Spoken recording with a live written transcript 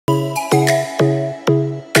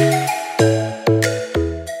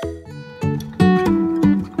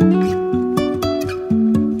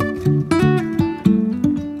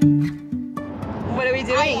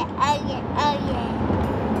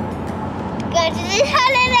going to this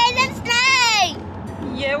holiday and stay!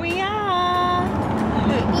 Yeah, we are.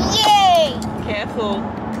 Yay! Careful.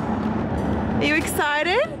 Are you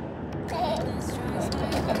excited?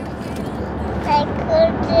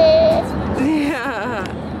 Yeah.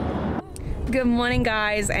 Good morning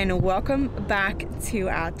guys, and welcome back to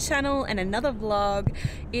our channel and another vlog.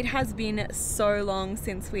 It has been so long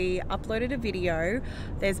since we uploaded a video.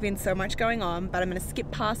 There's been so much going on, but I'm going to skip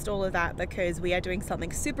past all of that because we are doing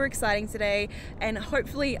something super exciting today, and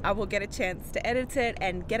hopefully I will get a chance to edit it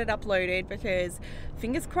and get it uploaded because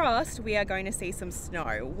fingers crossed we are going to see some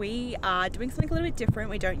snow. We are doing something a little bit different.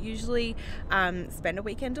 We don't usually spend a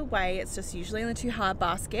weekend away. It's just usually in the Too Hard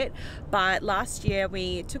basket, but last year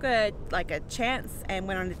we took a chance and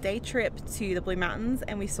went on a day trip to the Blue Mountains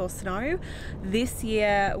and we saw snow. This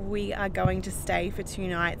year we are going to stay for 2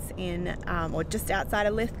 nights in or just outside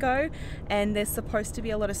of Lithgow, and there's supposed to be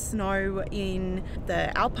a lot of snow in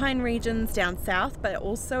the alpine regions down south, but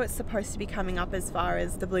also it's supposed to be coming up as far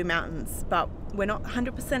as the Blue Mountains, but we're not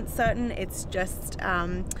 100% certain. It's just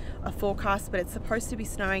a forecast, but it's supposed to be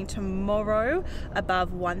snowing tomorrow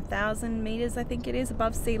above 1,000 meters, I think it is,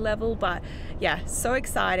 above sea level. But yeah, so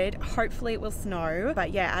excited. Hopefully it will snow.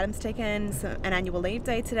 But yeah, Adam's taken an annual leave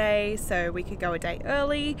day today, so we could go a day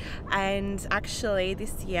early. And actually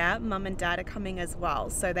this year mum and dad are coming as well,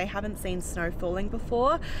 so they haven't seen snow falling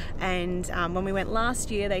before. And when we went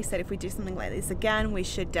last year, they said if we do something like this again, we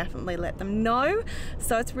should definitely let them know.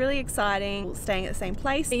 So it's really exciting, staying at the same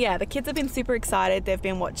place. Yeah, the kids have been super excited. They've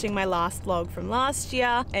been watching my last vlog from last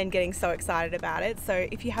year and getting so excited about it. So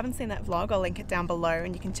if you haven't seen that vlog, I'll link it down below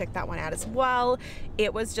and you can check that one out as well.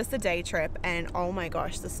 It was just a day trip and oh my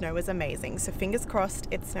gosh, the snow was amazing. So fingers crossed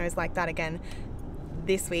it snows like that again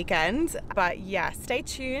this weekend. But yeah, stay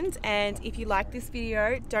tuned, and if you like this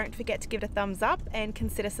video, don't forget to give it a thumbs up and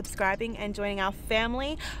consider subscribing and joining our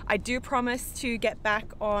family. I do promise to get back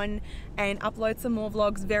on and upload some more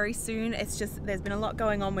vlogs very soon. It's just there's been a lot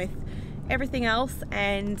going on with everything else,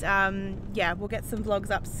 and yeah, we'll get some vlogs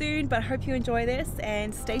up soon, but I hope you enjoy this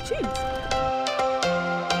and stay tuned.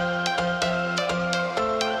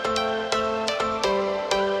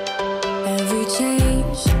 Every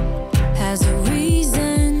change has a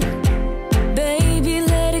reason, baby,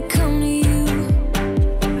 let it come to you.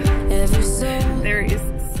 There is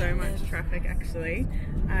so much traffic actually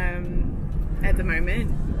at the moment.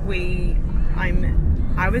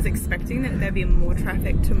 I was expecting that there'd be more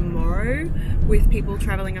traffic tomorrow with people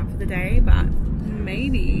traveling up for the day, but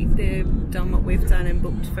maybe they've done what we've done and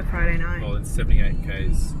booked for Friday night. Well, it's 78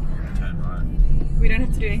 k's, turn right. We don't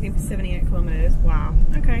have to do anything for 78 kilometers. Wow,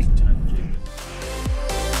 okay.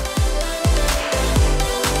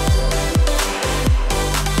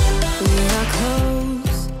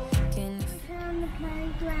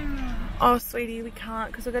 Oh, sweetie, we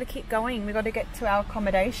can't because we've got to keep going. We've got to get to our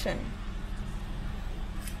accommodation.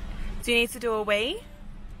 Do you need to do a wee?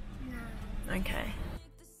 No. Okay.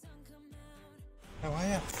 How are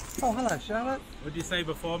you? Oh, hello, Charlotte. What did you say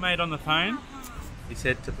before, mate, on the phone? You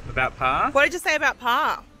said about Pa? What did you say about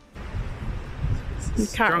Pa? You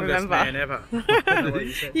can't remember. Strongest man ever. I don't know what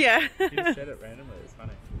you said. Yeah. You said it randomly. It's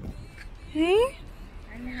funny. Hey?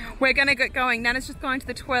 We're going to get going. Nana's just going to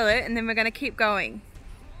the toilet and then we're going to keep going.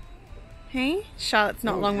 Hey? Charlotte's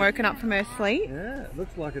not long woken up from her sleep. Yeah, it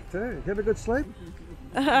looks like it too. Did you have a good sleep?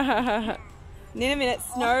 In a minute,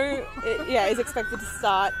 snow is expected to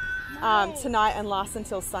start tonight and last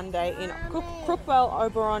until Sunday in Crookwell,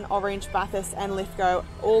 Oberon, Orange, Bathurst and Lithgow.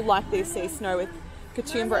 All likely to see snow with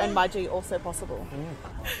Katoomba and Mudgee also possible.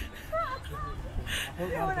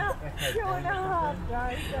 2.5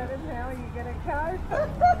 days, that is how you're going to cope.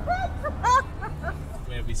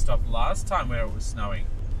 Where we stopped last time where it was snowing.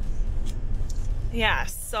 Yeah,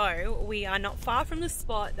 so we are not far from the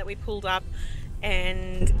spot that we pulled up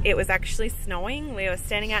and it was actually snowing. We were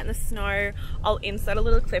standing out in the snow. I'll insert a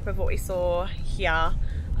little clip of what we saw here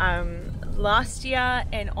last year,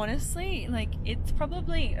 and honestly, like it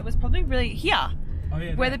was probably really here. Oh,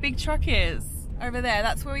 yeah, where the big truck is over there.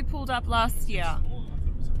 That's where we pulled up last year.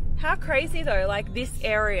 How crazy though, like this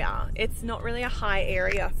area, it's not really a high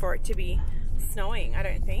area for it to be snowing, I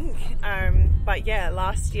don't think. But yeah,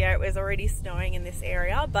 last year it was already snowing in this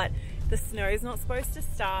area, but the snow's not supposed to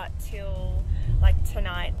start till like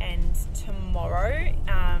tonight and tomorrow.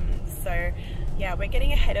 So yeah, we're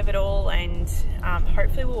getting ahead of it all, and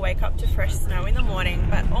hopefully we'll wake up to fresh snow in the morning.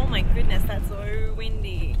 But oh my goodness, that's so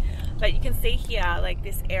windy. But you can see here, like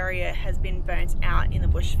this area has been burnt out in the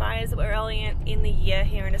bushfires that were early in the year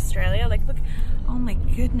here in Australia. Like look, oh my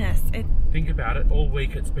goodness. Think about it, all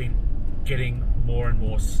week it's been getting more and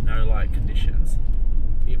more snow-like conditions.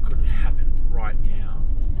 It could happen right now.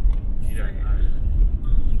 You don't know.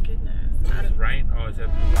 is there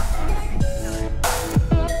black ice?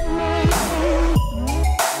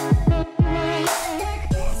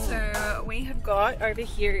 So we have got over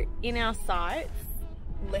here in our sights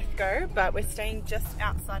Lithgow, but we're staying just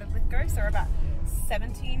outside of Lithgow, so we're about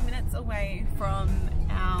 17 minutes away from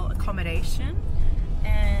our accommodation.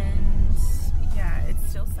 And yeah, it's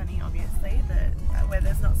still sunny obviously. The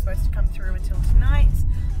weather's not supposed to come through until tonight,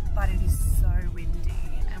 but it is so windy,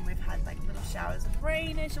 and we've had like little showers of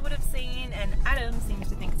rain as you would have seen, and Adam seems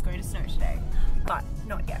to think it's going to snow today, but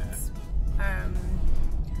not yet.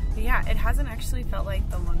 But yeah, it hasn't actually felt like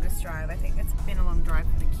the longest drive. I think it's been a long drive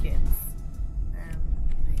for the kids.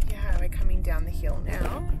 But yeah, we're coming down the hill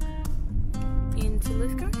now into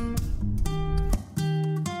Lithgow.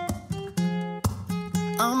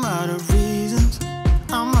 I'm out of reasons,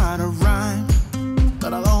 I'm out of rhyme,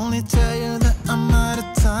 but I'll only tell you that I'm out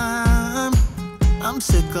of time. I'm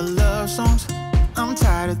sick of love songs, I'm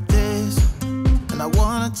tired of this, and I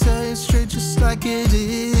wanna tell you straight just like it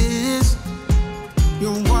is.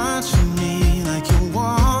 You're watching me like you're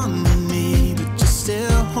wanting me, but you're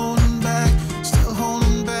still holding back, still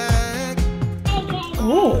holding back.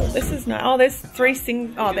 Oh, this is nice. Oh, there's 3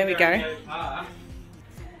 sing. Oh, there we go.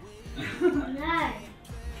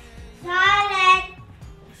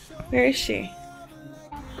 Where is she?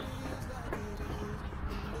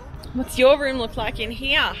 What's your room look like in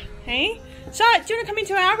here? Hey? Charlotte, do you want to come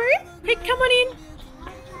into our room? Quick, come on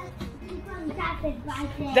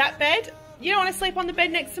in. That bed? You don't want to sleep on the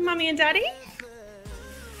bed next to Mummy and Daddy?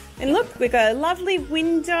 And look, we've got a lovely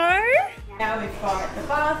window. Now we've got the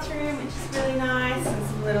bathroom, which is really nice, and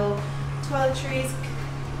some little toiletries.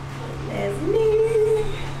 There's me.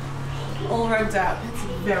 All rugged up. It's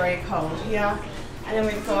very cold here. And then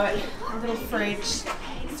we've got a little fridge,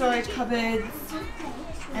 storage cupboards,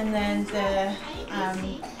 and then the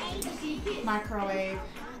microwave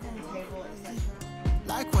and table, etc.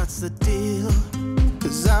 Like, what's the deal?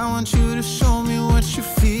 'Cause I want you to show me what you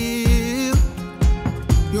feel.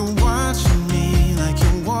 You're watching me like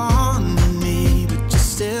you're wanting me, but you're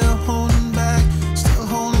still holding back, still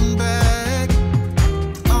holding back.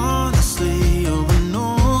 Honestly, you're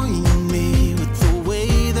annoying me with the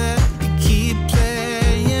way that you keep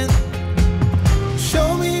playing.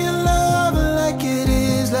 Show me your love like it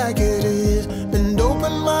is, like it is. Bend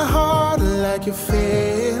open my heart like you're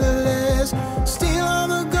fearless. Steal all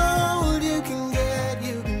the gold you can get,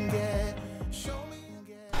 you can get. Show me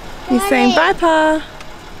again. He's saying bye, Pa.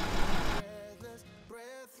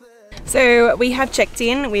 So we have checked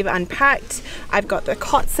in, we've unpacked, I've got the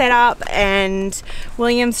cot set up and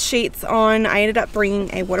William's sheets on. I ended up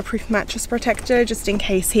bringing a waterproof mattress protector just in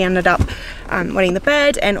case he ended up wetting the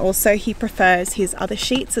bed, and also he prefers his other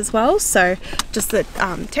sheets as well, so just the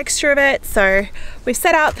texture of it. So we've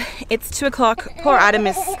set up, it's 2 o'clock, poor Adam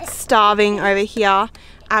is starving over here,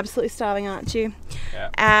 absolutely starving, aren't you?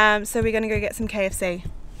 Yeah. So we're gonna go get some KFC.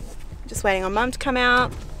 Just waiting on Mum to come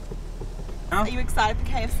out. Are you excited for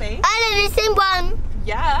KFC? I live in the same one.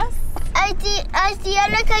 Yes. I see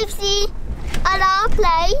other KFC at our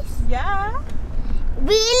place. Yeah.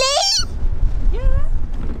 Really? Yeah.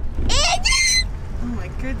 Is it? Oh my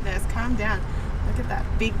goodness, calm down. Look at that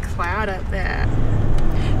big cloud up there.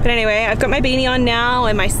 But anyway, I've got my beanie on now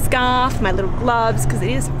and my scarf, my little gloves, because it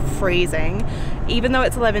is freezing. Even though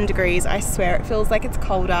it's 11 degrees, I swear it feels like it's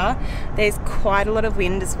colder. There's quite a lot of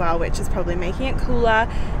wind as well, which is probably making it cooler.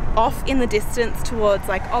 Off in the distance towards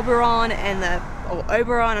like Oberon and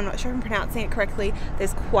Oberon, I'm not sure if I'm pronouncing it correctly,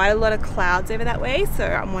 there's quite a lot of clouds over that way, so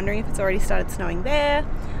I'm wondering if it's already started snowing there.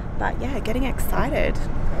 But yeah, getting excited.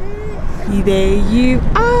 There you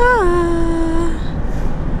are.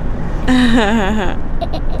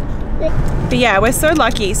 But yeah, we're so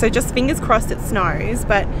lucky, so just fingers crossed it snows,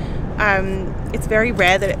 but it's very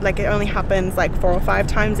rare that it only happens like 4 or 5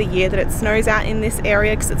 times a year that it snows out in this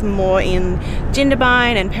area, because it's more in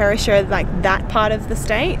Jindabyne and Perisher, like that part of the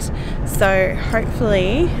state. So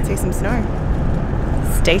hopefully see some snow.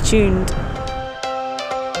 Stay tuned.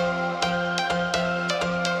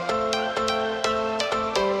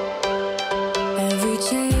 Every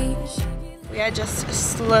change. We are just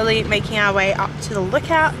slowly making our way up to the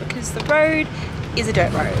lookout because the road is a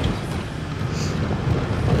dirt road.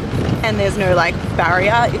 And there's no like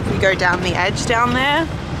barrier if we go down the edge down there.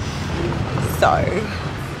 So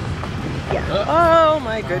yeah. Oh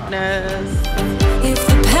my goodness. If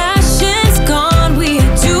the passion's gone, we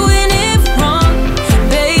are doing it wrong.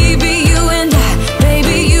 Baby, you and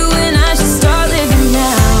I should start living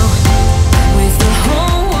now. With the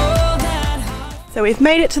whole world at heart. So we've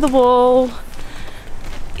made it to the wall.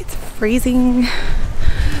 It's freezing.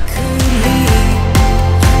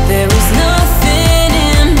 There is nothing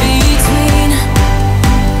in between.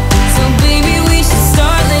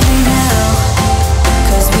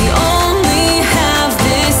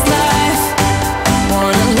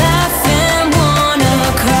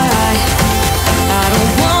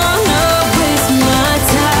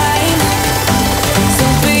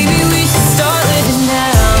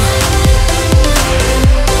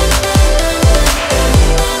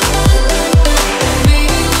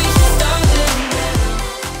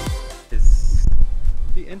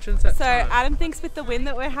 entrance at So Adam thinks with the wind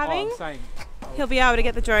that we're having, he'll be able to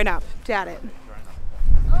get the drone up. Doubt it.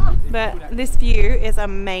 But this view is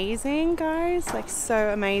amazing, guys. Like, so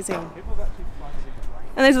amazing.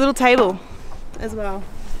 And there's a little table as well.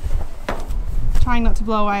 Trying not to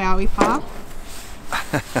blow away our path.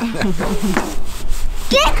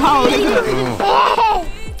 Get cold, isn't it?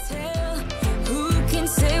 Who can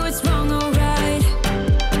say what's wrong or right?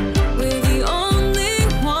 We're the only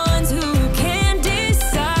ones who can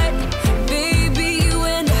decide. Baby, you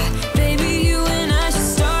and I should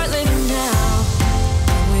start living now.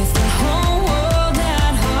 With the whole world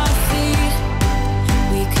at our feet,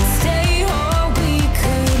 we could stay or we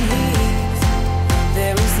could leave.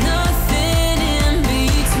 There is nothing in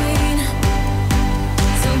between.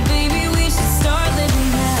 So baby, we should start living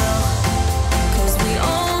now. 'Cause we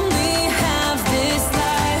only have this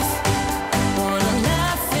life. Wanna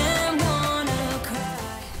laugh and wanna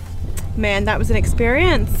cry. Man, that was an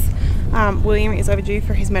experience. William is overdue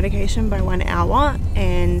for his medication by 1 hour.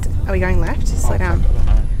 And are we going left? Slow down.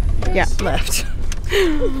 Yeah, left. Oh,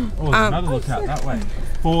 there's another lookout that way.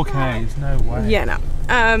 4Ks, no way. Yeah, no.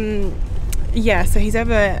 Yeah, so he's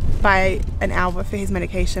over by an hour for his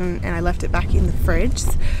medication and I left it back in the fridge.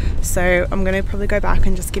 So I'm gonna probably go back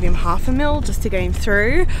and just give him half a mil just to get him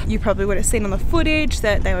through. You probably would have seen on the footage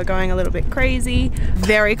that they were going a little bit crazy.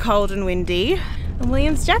 Very cold and windy. And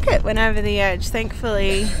William's jacket went over the edge.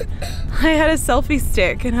 Thankfully, I had a selfie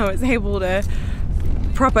stick and I was able to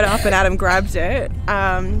prop it up and Adam grabbed it.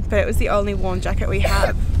 But it was the only warm jacket we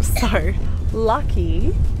have. So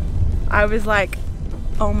lucky. I was like,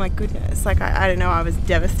 oh my goodness, like I don't know, I was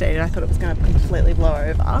devastated. I thought it was going to completely blow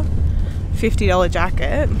over. $50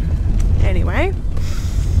 jacket. Anyway,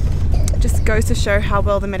 just goes to show how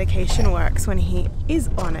well the medication works when he is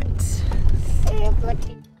on it.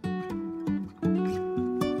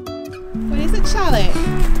 What is it, Charlotte?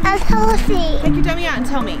 A pussy. Take your dummy out and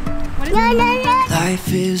tell me. What is No, it? no, no.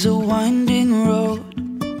 Life is a winding road,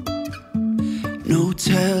 no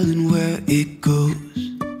telling where it goes.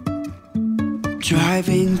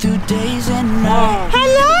 Driving through days and nights,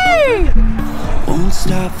 Hello! won't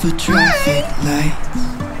stop for traffic lights.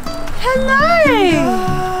 Hello!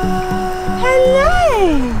 Hello!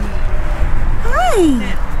 Hi!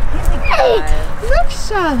 Look,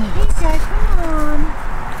 Charlotte. Okay, come on.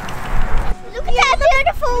 Look at that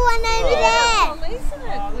beautiful one over there.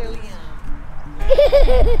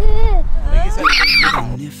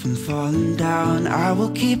 And if I'm falling down, I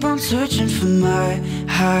will keep on searching for my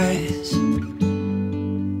highs.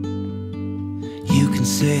 You can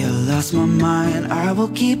say I lost my mind, I will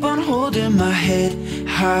keep on holding my head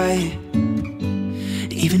high.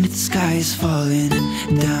 Even if the sky is falling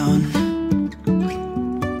down.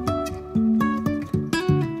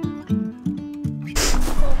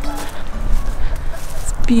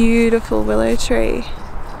 Beautiful willow tree.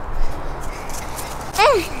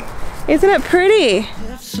 Isn't it pretty?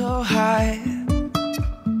 Lift so high,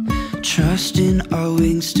 trusting our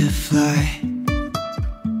wings to fly.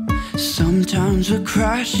 Sometimes we're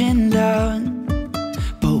crashing down,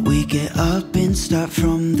 but we get up and start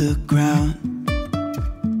from the ground.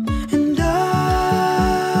 And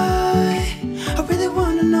I really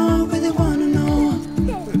wanna know,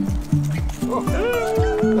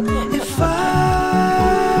 if I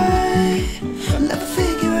never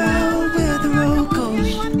figure out where the road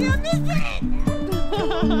goes.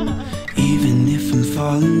 Even if I'm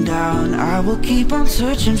falling down, I will keep on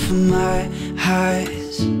searching for my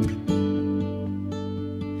highs.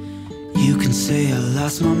 You can say I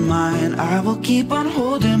lost my mind, I will keep on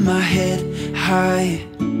holding my head high.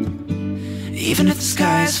 Even if the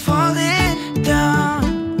sky is falling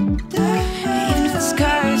down, even if the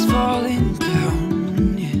sky is falling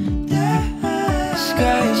down, yeah. The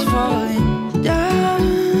sky is falling down.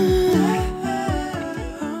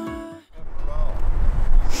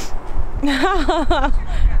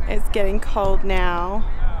 It's getting cold now.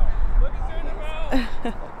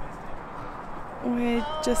 We're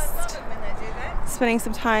just spending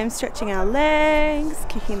some time stretching our legs,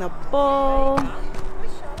 kicking the ball.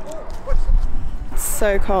 It's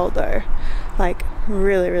so cold though, like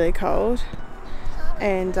really, really cold.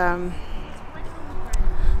 And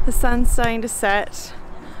the sun's starting to set,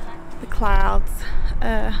 the clouds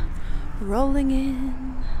are rolling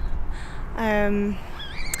in.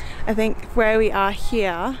 I think where we are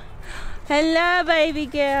here, hello baby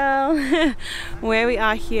girl, where we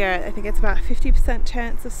are here, I think it's about 50%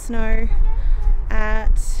 chance of snow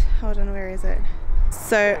at, hold on, where is it?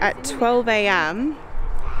 So at 12 AM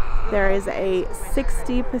there is a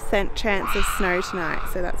 60% chance of snow tonight,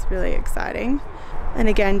 so that's really exciting. And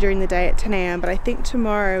again during the day at 10 AM, but I think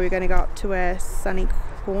tomorrow we're going to go up to a sunny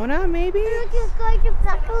corner maybe.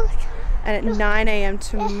 And at 9 a.m.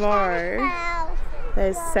 tomorrow,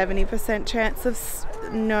 there's 70% chance of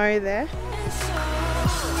snow there.